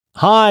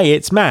Hi,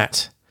 it's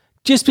Matt.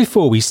 Just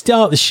before we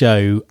start the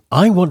show,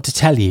 I want to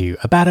tell you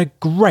about a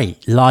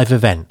great live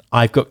event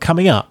I've got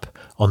coming up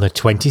on the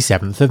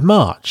 27th of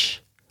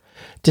March.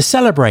 To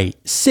celebrate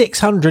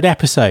 600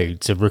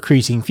 episodes of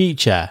Recruiting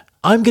Future,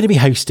 I'm going to be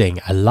hosting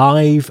a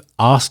live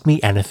Ask Me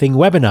Anything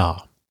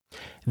webinar.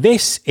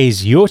 This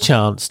is your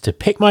chance to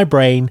pick my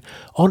brain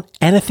on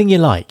anything you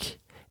like,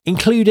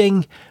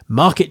 including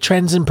market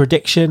trends and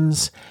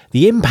predictions,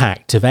 the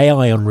impact of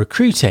AI on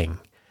recruiting,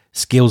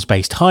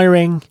 skills-based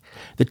hiring,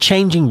 the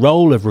changing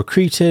role of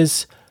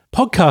recruiters,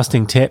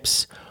 podcasting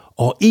tips,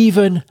 or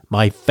even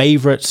my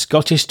favourite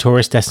Scottish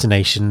tourist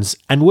destinations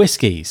and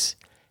whiskies.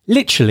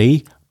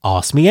 Literally,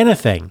 ask me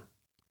anything.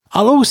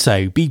 I'll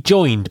also be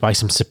joined by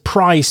some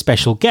surprise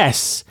special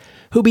guests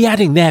who'll be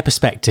adding their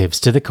perspectives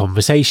to the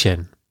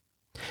conversation.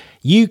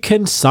 You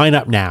can sign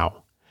up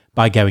now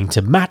by going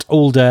to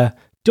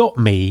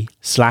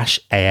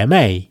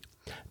mattalder.me/AMA.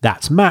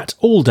 That's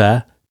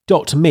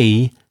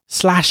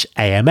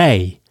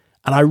mattalder.me/AMA.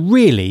 And I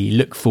really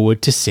look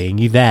forward to seeing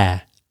you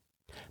there.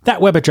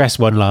 That web address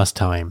one last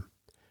time,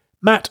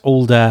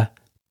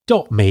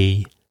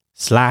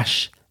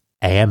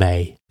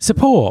 mattalder.me/AMA.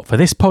 Support for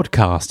this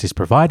podcast is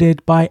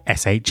provided by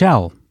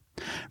SHL.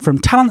 From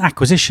talent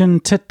acquisition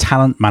to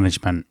talent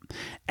management,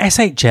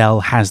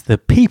 SHL has the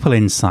people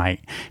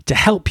insight to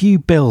help you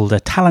build a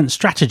talent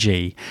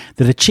strategy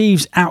that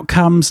achieves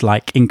outcomes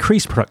like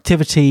increased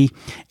productivity,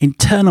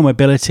 internal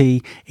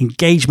mobility,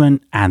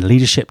 engagement, and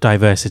leadership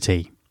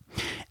diversity.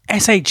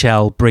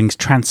 SHL brings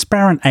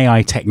transparent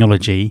AI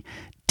technology,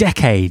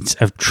 decades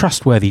of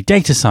trustworthy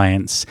data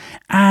science,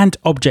 and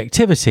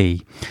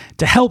objectivity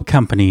to help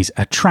companies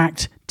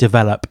attract,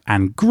 develop,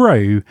 and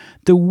grow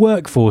the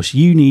workforce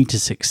you need to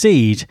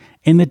succeed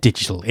in the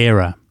digital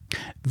era.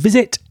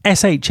 Visit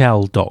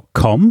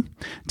shl.com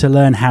to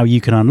learn how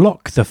you can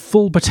unlock the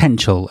full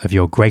potential of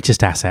your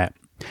greatest asset,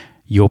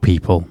 your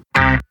people.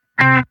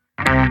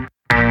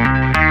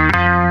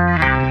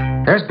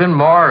 There's been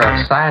more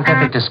of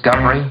scientific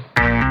discovery,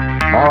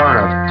 more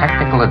of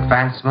technical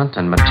advancement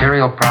and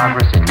material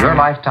progress in your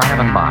lifetime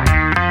and mine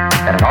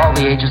than in all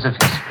the ages of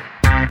history.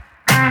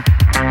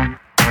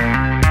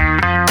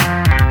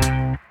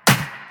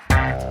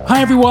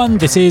 Hi everyone,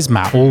 this is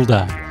Matt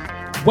Alder.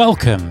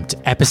 Welcome to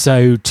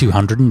episode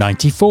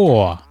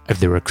 294 of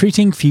the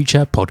Recruiting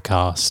Future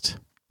podcast.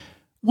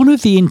 One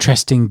of the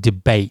interesting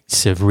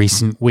debates of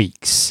recent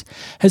weeks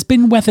has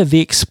been whether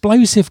the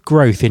explosive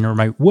growth in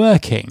remote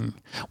working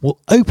will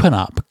open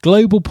up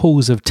global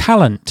pools of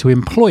talent to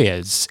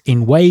employers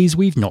in ways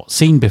we've not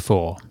seen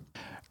before.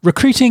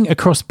 Recruiting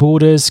across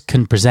borders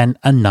can present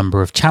a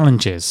number of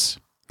challenges.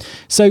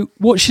 So,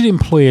 what should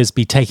employers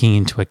be taking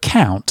into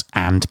account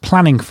and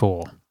planning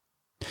for?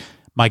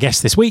 My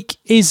guest this week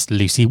is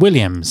Lucy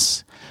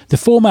Williams, the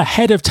former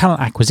head of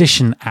talent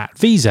acquisition at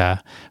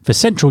Visa for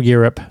Central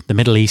Europe, the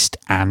Middle East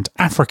and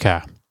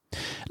Africa.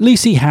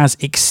 Lucy has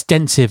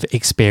extensive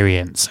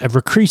experience of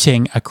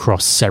recruiting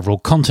across several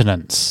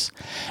continents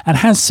and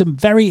has some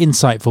very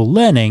insightful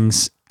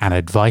learnings and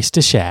advice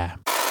to share.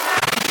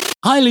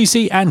 Hi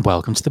Lucy and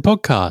welcome to the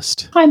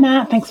podcast. Hi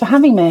Matt, thanks for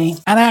having me.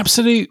 An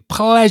absolute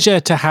pleasure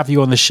to have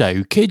you on the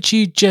show. Could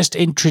you just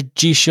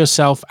introduce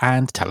yourself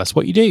and tell us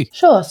what you do?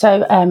 Sure.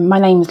 So my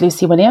name is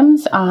Lucy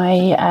Williams.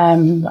 I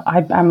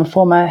am a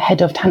former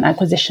head of talent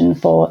acquisition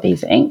for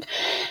Visa Inc.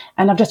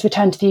 And I've just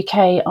returned to the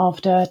UK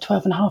after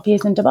 12 and a half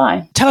years in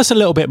Dubai. Tell us a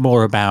little bit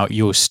more about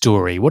your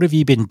story. What have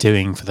you been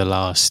doing for the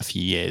last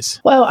few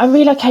years? Well, I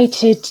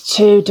relocated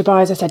to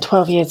Dubai, as I said,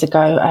 12 years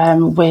ago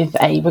with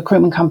a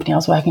recruitment company I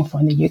was working for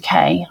in the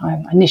UK.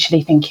 I'm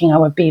initially thinking I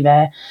would be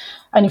there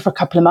only for a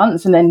couple of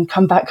months and then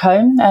come back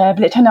home.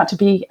 But it turned out to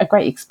be a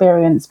great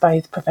experience,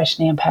 both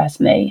professionally and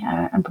personally,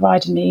 and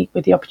provided me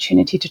with the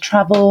opportunity to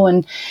travel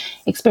and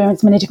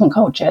experience many different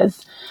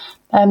cultures.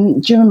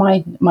 During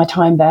my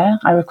time there,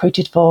 I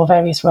recruited for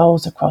various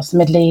roles across the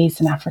Middle East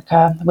and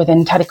Africa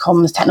within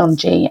telecoms,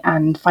 technology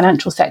and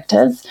financial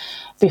sectors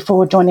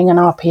before joining an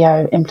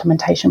RPO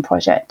implementation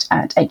project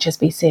at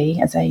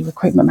HSBC as a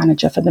recruitment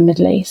manager for the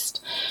Middle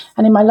East.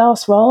 And in my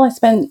last role, I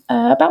spent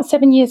about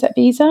 7 years at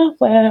Visa,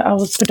 where I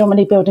was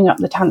predominantly building up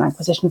the talent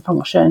acquisition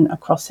function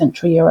across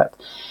Central Europe,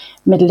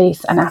 Middle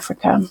East and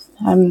Africa.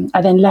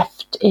 I then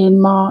left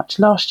in March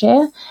last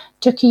year,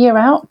 took a year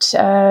out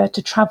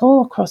to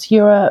travel across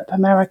Europe,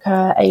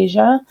 America,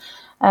 Asia.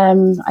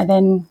 I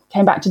then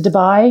came back to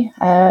Dubai,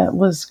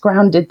 was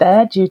grounded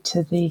there due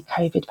to the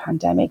COVID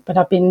pandemic, but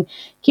I've been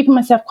keeping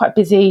myself quite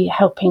busy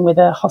helping with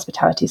a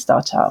hospitality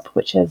startup,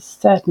 which has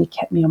certainly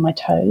kept me on my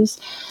toes.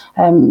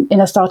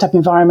 In a startup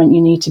environment,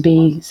 you need to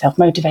be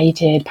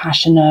self-motivated,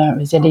 passionate,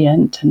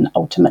 resilient, and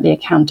ultimately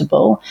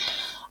accountable.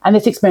 And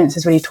this experience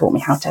has really taught me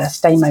how to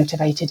stay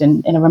motivated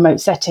in a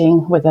remote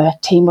setting with a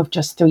team of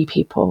just 3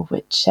 people,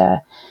 which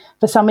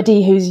for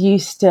somebody who's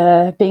used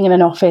to being in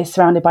an office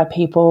surrounded by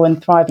people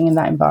and thriving in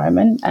that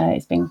environment,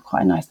 it's been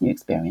quite a nice new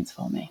experience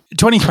for me.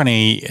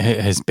 2020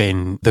 has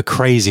been the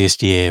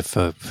craziest year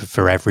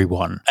for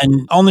everyone.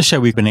 And on the show,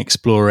 we've been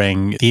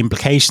exploring the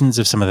implications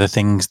of some of the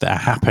things that are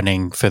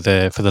happening for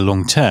the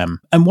long term.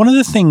 And one of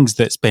the things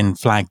that's been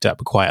flagged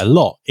up quite a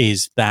lot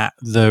is that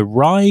the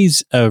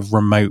rise of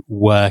remote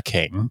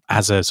working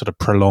as a sort of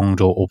prolonged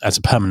or as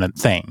a permanent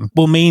thing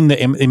will mean that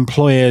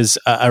employers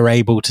are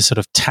able to sort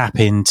of tap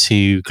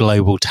into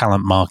global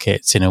talent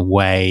markets in a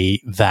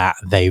way that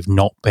they've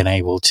not been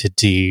able to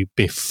do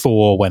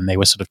before when they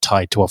were sort of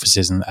tied to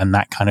offices and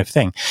that kind of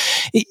thing.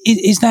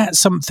 Is that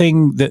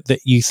something that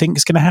you think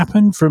is going to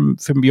happen from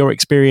your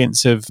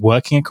experience of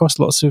working across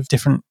lots of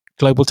different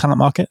global talent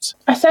markets?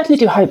 I certainly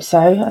do hope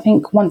so. I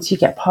think once you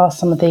get past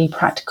some of the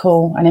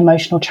practical and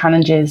emotional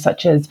challenges,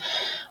 such as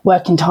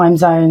working time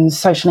zones,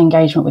 social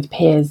engagement with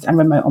peers and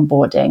remote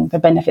onboarding, the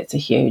benefits are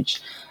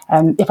huge.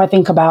 If I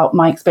think about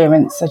my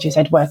experience, as you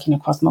said, working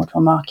across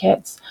multiple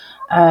markets,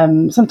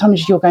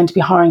 sometimes you're going to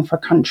be hiring for a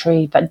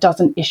country that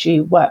doesn't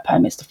issue work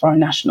permits to foreign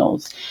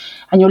nationals,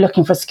 and you're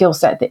looking for a skill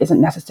set that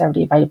isn't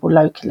necessarily available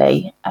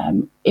locally.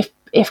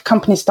 If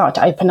companies start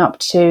to open up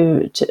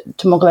to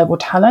more global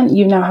talent,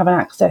 you now have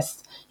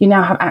access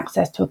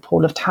to a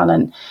pool of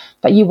talent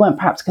that you weren't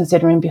perhaps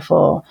considering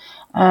before.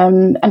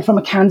 And from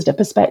a candidate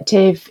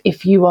perspective,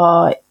 if you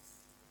are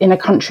in a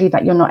country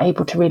that you're not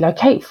able to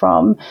relocate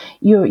from,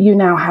 you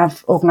now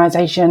have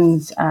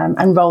organisations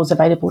and roles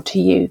available to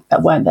you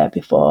that weren't there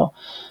before.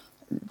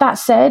 That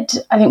said,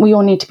 I think we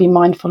all need to be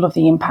mindful of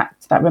the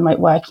impact that remote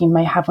working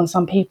may have on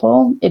some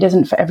people. It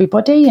isn't for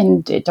everybody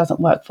and it doesn't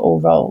work for all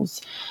roles.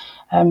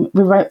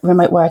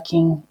 Remote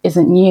working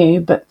isn't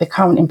new, but the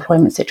current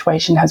employment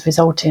situation has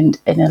resulted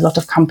in a lot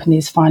of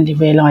companies finally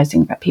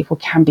realising that people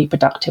can be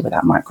productive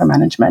without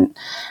micromanagement,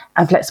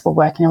 and flexible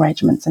working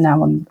arrangements are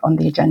now on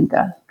the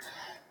agenda.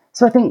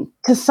 So I think,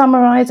 to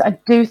summarise, I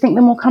do think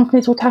the more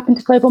companies will tap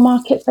into global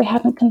markets they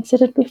hadn't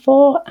considered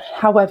before.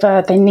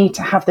 However, they need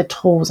to have the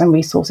tools and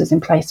resources in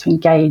place to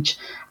engage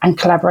and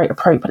collaborate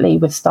appropriately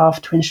with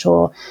staff to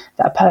ensure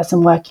that a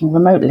person working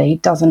remotely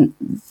doesn't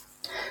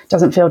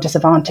feel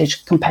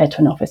disadvantaged compared to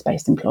an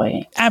office-based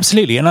employee.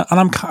 Absolutely. And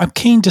I'm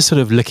keen to sort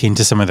of look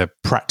into some of the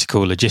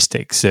practical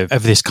logistics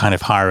of this kind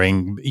of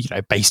hiring,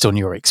 based on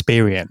your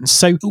experience.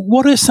 So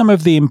what are some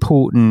of the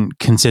important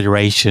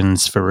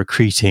considerations for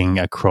recruiting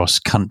across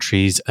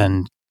countries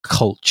and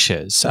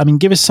cultures? I mean,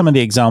 give us some of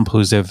the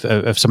examples of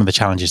some of the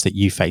challenges that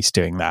you face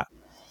doing that.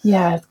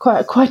 Yeah,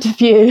 quite a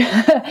few.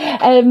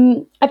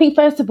 I think,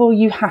 first of all,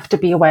 you have to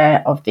be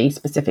aware of the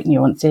specific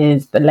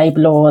nuances, the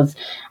labour laws,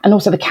 and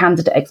also the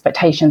candidate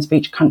expectations for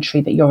each country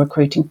that you're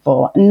recruiting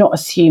for, and not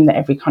assume that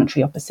every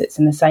country operates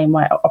in the same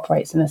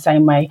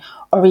way,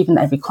 or even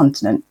that every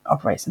continent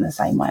operates in the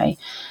same way.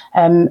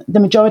 The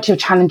majority of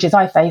challenges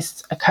I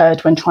faced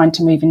occurred when trying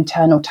to move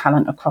internal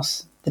talent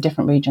across the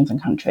different regions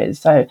and countries.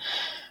 So,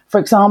 for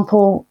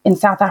example, in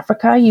South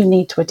Africa, you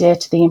need to adhere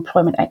to the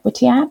Employment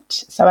Equity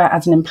Act. So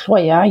as an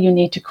employer, you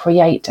need to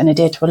create and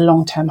adhere to a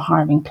long-term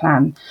hiring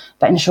plan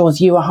that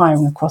ensures you are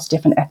hiring across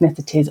different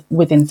ethnicities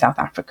within South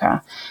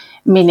Africa,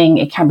 meaning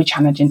it can be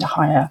challenging to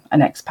hire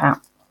an expat.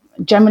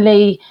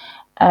 Generally,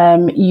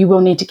 you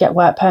will need to get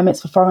work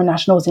permits for foreign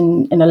nationals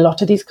in a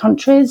lot of these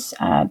countries.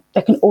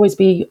 There can always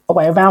be a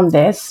way around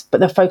this, but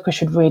the focus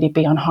should really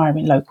be on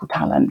hiring local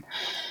talent.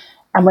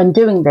 And when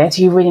doing this,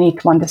 you really need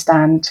to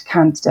understand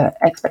candidate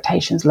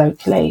expectations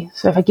locally.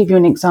 So if I give you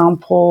an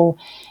example,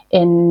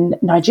 in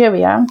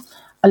Nigeria,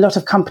 a lot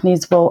of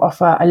companies will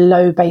offer a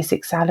low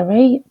basic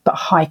salary, but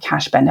high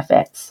cash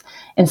benefits.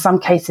 In some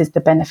cases,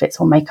 the benefits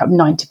will make up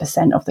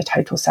 90% of the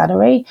total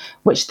salary,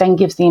 which then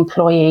gives the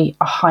employee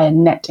a higher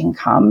net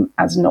income,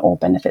 as not all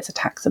benefits are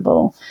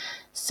taxable.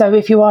 So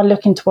if you are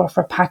looking to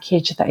offer a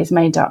package that is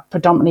made up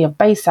predominantly of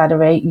base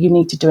salary, you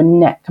need to do a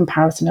net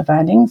comparison of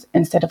earnings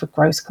instead of a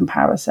gross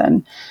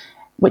comparison,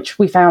 which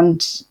we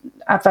found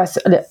at first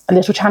a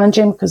little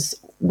challenging because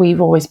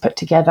we've always put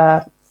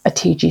together a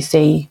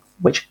TGC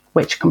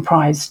which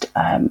comprised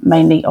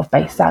mainly of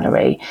base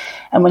salary.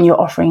 And when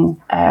you're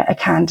offering a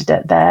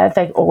candidate there,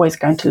 they're always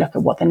going to look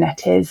at what the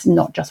net is,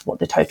 not just what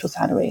the total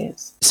salary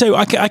is. So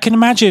I can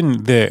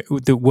imagine that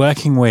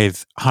working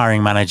with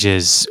hiring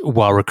managers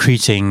while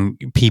recruiting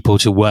people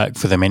to work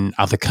for them in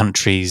other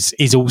countries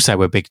is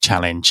also a big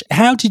challenge.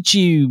 How did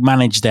you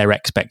manage their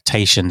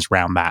expectations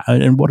around that?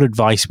 And what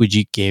advice would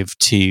you give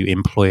to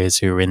employers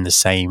who are in the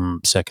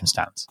same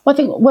circumstance? Well, I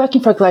think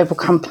working for a global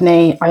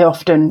company, I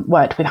often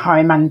worked with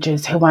hiring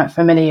managers who weren't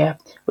familiar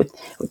with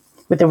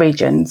the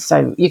regions.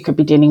 So you could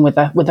be dealing with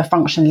a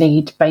function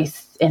lead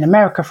based in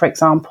America, for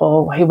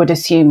example, who would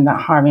assume that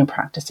hiring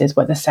practices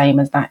were the same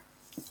as that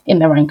in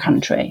their own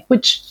country,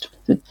 which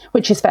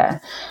is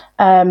fair.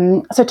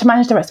 So to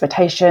manage their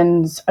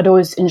expectations, I'd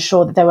always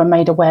ensure that they were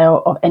made aware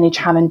of any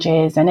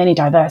challenges and any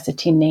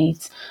diversity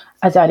needs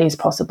as early as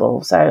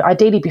possible. So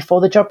ideally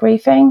before the job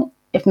briefing.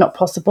 If not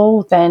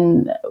possible,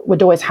 then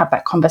we'd always have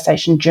that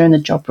conversation during the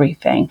job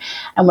briefing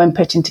and when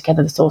putting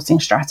together the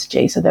sourcing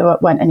strategy, so there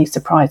weren't any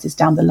surprises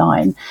down the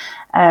line.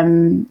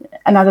 And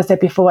as I said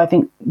before, I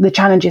think the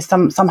challenge is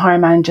some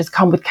hiring managers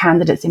come with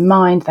candidates in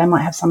mind. They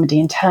might have somebody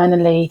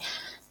internally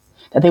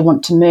that they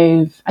want to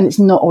move, and it's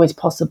not always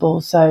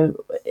possible. So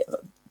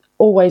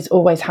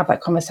always have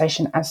that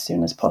conversation as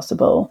soon as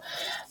possible.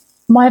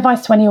 My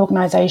advice to any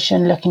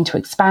organisation looking to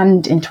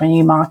expand into a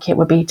new market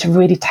would be to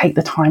really take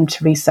the time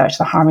to research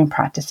the hiring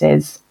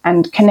practices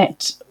and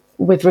connect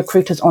with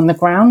recruiters on the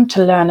ground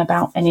to learn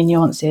about any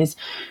nuances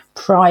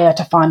prior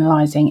to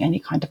finalising any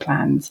kind of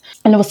plans.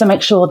 And also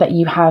make sure that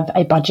you have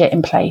a budget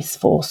in place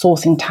for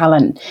sourcing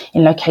talent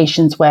in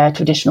locations where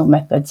traditional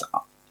methods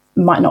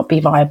might not be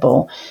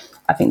viable.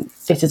 I think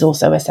this is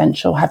also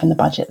essential, having the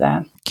budget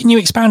there. Can you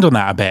expand on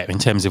that a bit in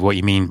terms of what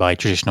you mean by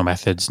traditional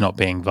methods not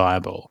being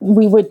viable?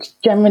 We would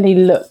generally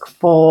look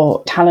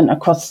for talent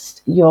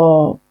across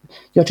your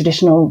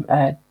traditional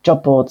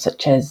job boards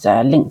such as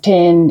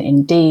LinkedIn,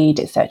 Indeed,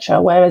 etc.,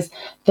 whereas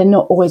they're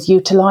not always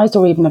utilised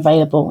or even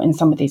available in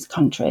some of these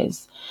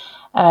countries.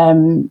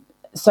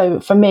 So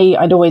for me,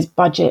 I'd always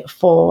budget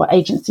for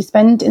agency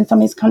spend in some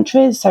of these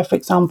countries. So, for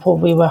example,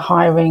 we were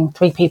hiring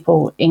 3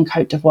 people in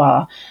Côte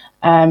d'Ivoire.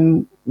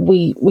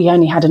 We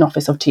only had an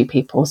office of 2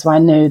 people, so I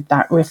knew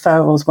that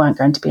referrals weren't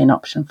going to be an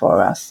option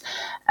for us.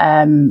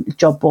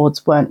 Job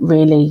boards weren't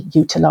really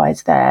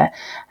utilised there.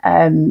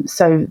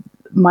 So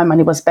my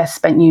money was best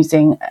spent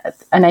using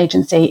an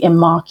agency in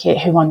market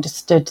who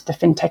understood the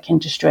fintech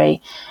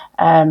industry.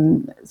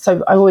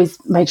 So I always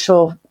made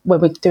sure when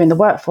we're doing the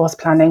workforce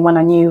planning, when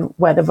I knew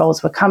where the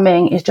roles were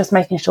coming, is just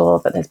making sure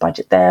that there's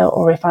budget there.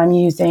 Or if I'm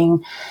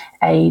using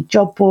a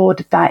job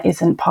board that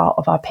isn't part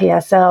of our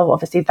PSL,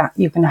 obviously that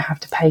you're going to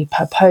have to pay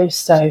per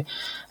post. So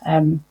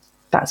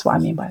that's what I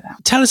mean by that.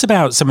 Tell us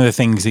about some of the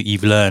things that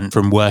you've learned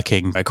from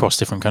working across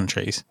different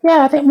countries.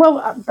 Yeah, I think,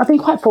 I've been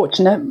quite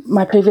fortunate.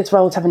 My previous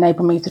roles have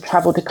enabled me to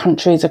travel to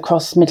countries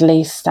across Middle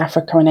East,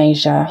 Africa and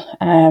Asia.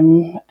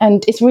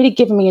 And it's really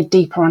given me a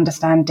deeper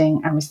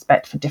understanding and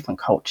respect for different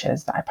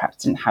cultures that I perhaps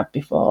didn't have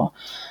before.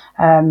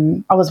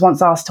 I was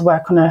once asked to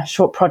work on a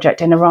short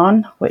project in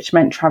Iran, which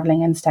meant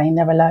travelling and staying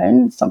there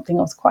alone, something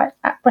I was quite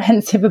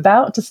apprehensive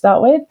about to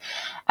start with.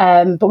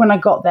 But when I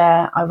got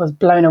there, I was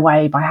blown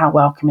away by how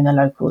welcoming the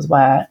locals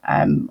were.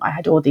 I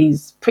had all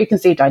these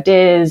preconceived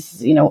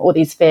ideas, all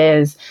these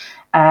fears,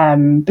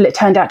 but it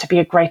turned out to be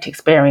a great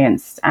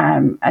experience.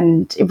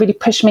 And it really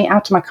pushed me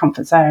out of my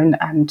comfort zone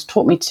and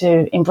taught me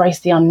to embrace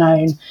the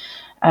unknown,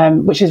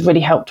 which has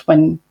really helped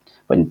when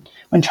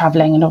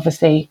travelling and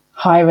obviously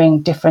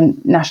hiring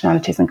different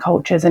nationalities and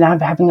cultures and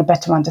having a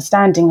better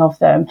understanding of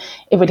them.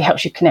 It really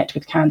helps you connect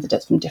with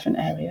candidates from different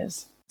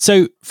areas.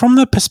 So from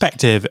the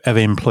perspective of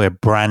employer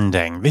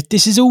branding,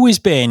 this has always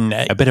been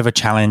a bit of a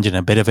challenge and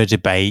a bit of a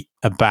debate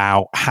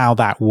about how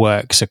that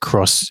works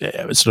across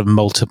sort of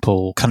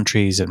multiple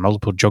countries and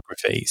multiple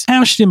geographies.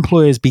 How should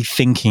employers be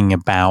thinking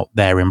about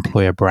their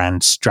employer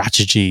brand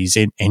strategies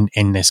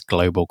in this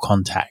global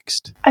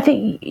context? I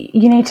think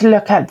you need to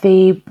look at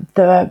the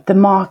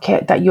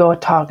market that you're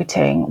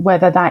targeting,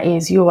 whether that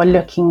is you are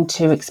looking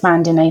to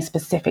expand in a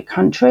specific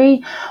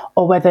country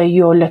or whether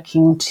you're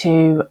looking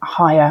to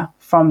hire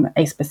from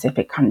a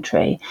specific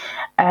country.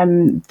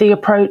 The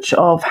approach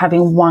of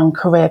having one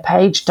career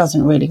page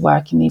doesn't really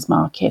work in these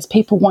markets.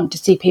 People want to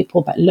see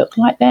people that look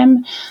like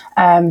them.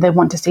 They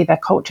want to see their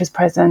cultures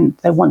present.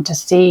 They want to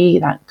see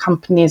that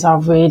companies are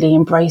really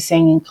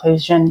embracing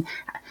inclusion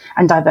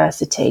and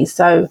diversity.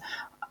 So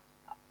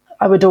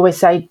I would always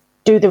say,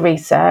 do the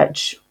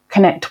research,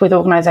 connect with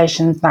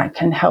organisations that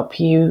can help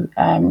you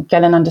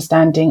get an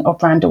understanding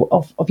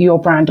of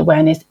your brand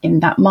awareness in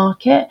that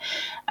market,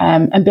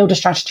 and build a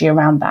strategy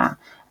around that.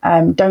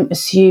 Don't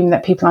assume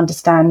that people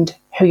understand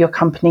who your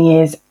company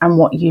is and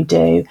what you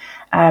do.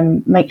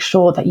 Make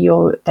sure that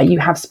you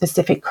have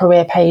specific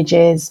career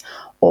pages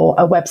or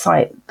a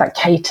website that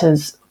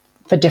caters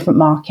for different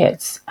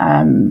markets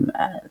and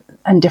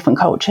different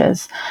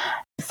cultures.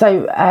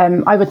 So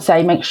I would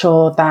say make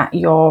sure that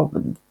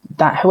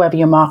whoever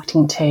you're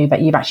marketing to,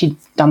 that you've actually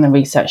done the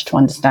research to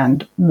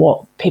understand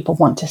what people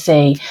want to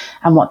see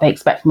and what they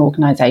expect from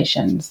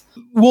organisations.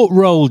 What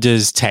role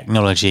does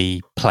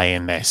technology play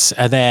in this?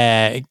 Are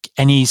there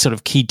any sort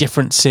of key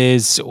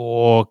differences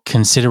or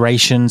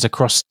considerations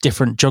across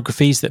different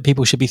geographies that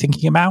people should be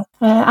thinking about?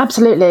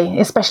 Absolutely,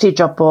 especially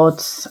job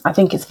boards. I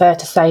think it's fair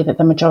to say that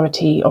the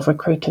majority of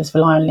recruiters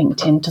rely on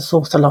LinkedIn to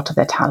source a lot of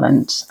their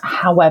talent.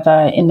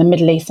 However, in the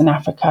Middle East and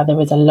Africa, there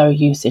is a low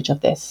usage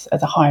of this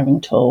as a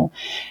hiring tool.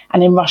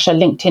 And in Russia,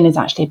 LinkedIn is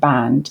actually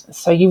banned.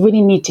 So you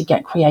really need to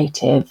get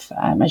creative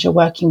as you're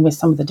working with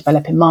some of the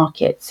developing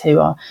markets who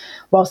are,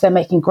 whilst they're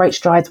making great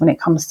strides when it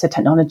comes to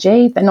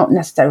technology, they're not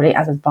necessarily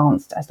as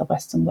advanced as the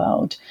Western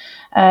world.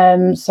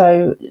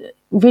 So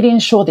really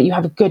ensure that you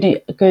have a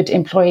good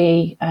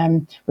employee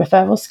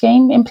referral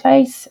scheme in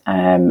place.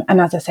 And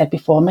as I said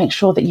before, make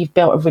sure that you've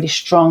built a really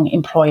strong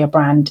employer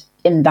brand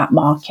in that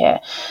market,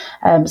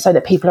 so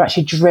that people are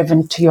actually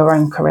driven to your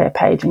own career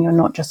page and you're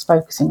not just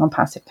focusing on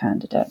passive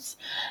candidates.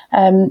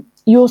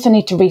 You also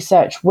need to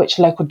research which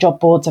local job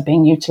boards are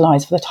being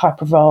utilised for the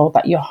type of role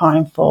that you're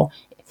hiring for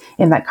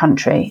in that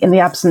country. In the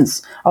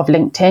absence of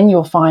LinkedIn,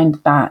 you'll find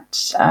that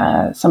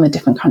some of the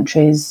different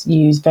countries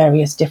use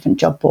various different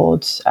job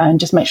boards, and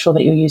just make sure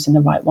that you're using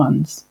the right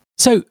ones.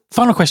 So,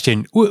 final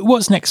question.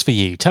 What's next for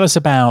you? Tell us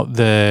about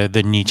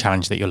the new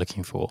challenge that you're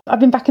looking for. I've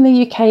been back in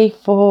the UK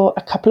for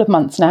a couple of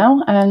months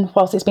now, and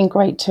whilst it's been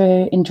great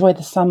to enjoy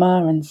the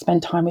summer and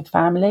spend time with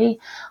family,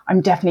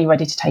 I'm definitely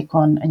ready to take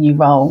on a new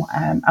role.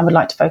 I would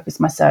like to focus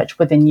my search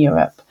within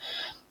Europe.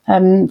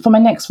 For my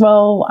next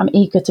role, I'm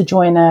eager to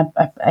join a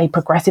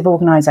progressive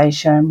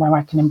organisation where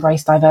I can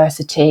embrace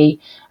diversity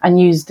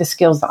and use the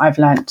skills that I've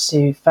learnt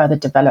to further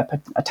develop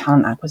a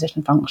talent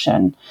acquisition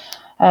function.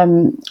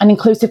 An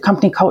inclusive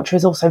company culture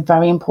is also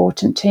very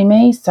important to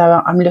me,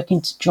 so I'm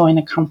looking to join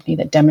a company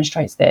that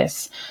demonstrates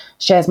this,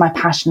 shares my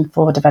passion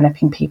for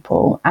developing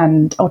people,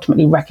 and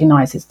ultimately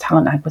recognises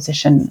talent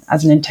acquisition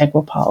as an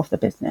integral part of the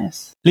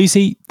business.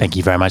 Lucy, thank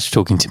you very much for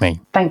talking to me.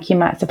 Thank you,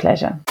 Matt. It's a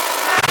pleasure.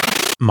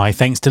 My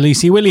thanks to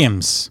Lucy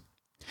Williams.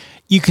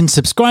 You can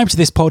subscribe to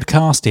this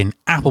podcast in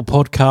Apple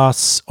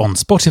Podcasts, on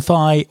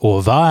Spotify,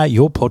 or via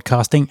your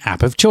podcasting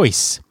app of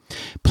choice.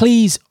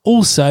 Please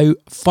also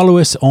follow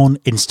us on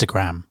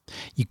Instagram.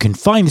 You can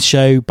find the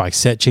show by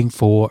searching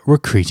for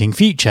Recruiting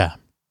Future.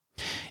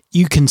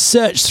 You can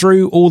search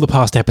through all the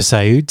past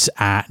episodes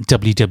at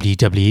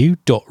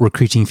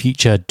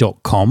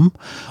www.recruitingfuture.com.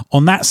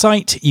 On that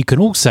site, you can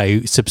also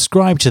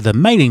subscribe to the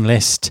mailing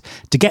list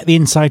to get the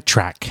inside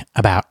track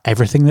about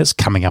everything that's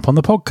coming up on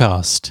the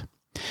podcast.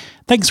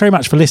 Thanks very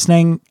much for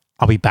listening.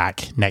 I'll be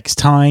back next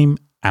time,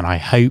 and I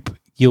hope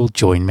you'll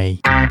join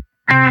me.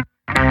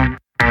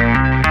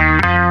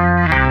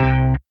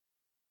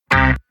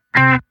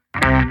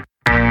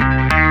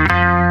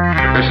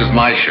 This is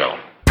my show.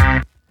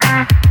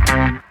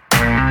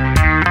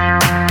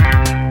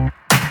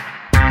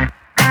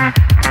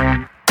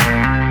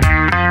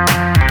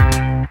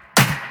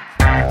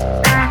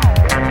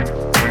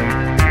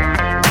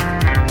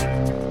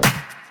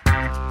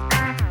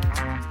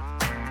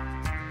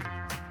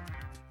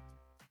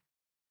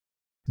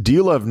 Do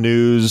you love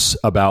news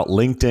about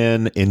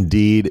LinkedIn,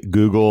 Indeed,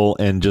 Google,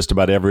 and just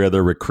about every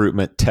other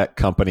recruitment tech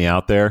company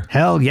out there?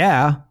 Hell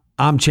yeah.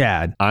 I'm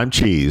Chad. I'm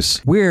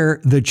Cheese. We're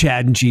the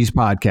Chad and Cheese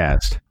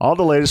Podcast. All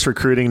the latest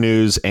recruiting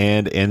news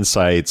and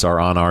insights are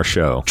on our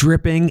show.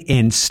 Dripping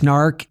in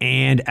snark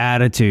and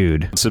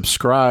attitude.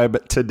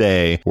 Subscribe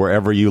today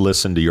wherever you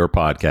listen to your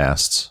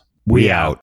podcasts. We out.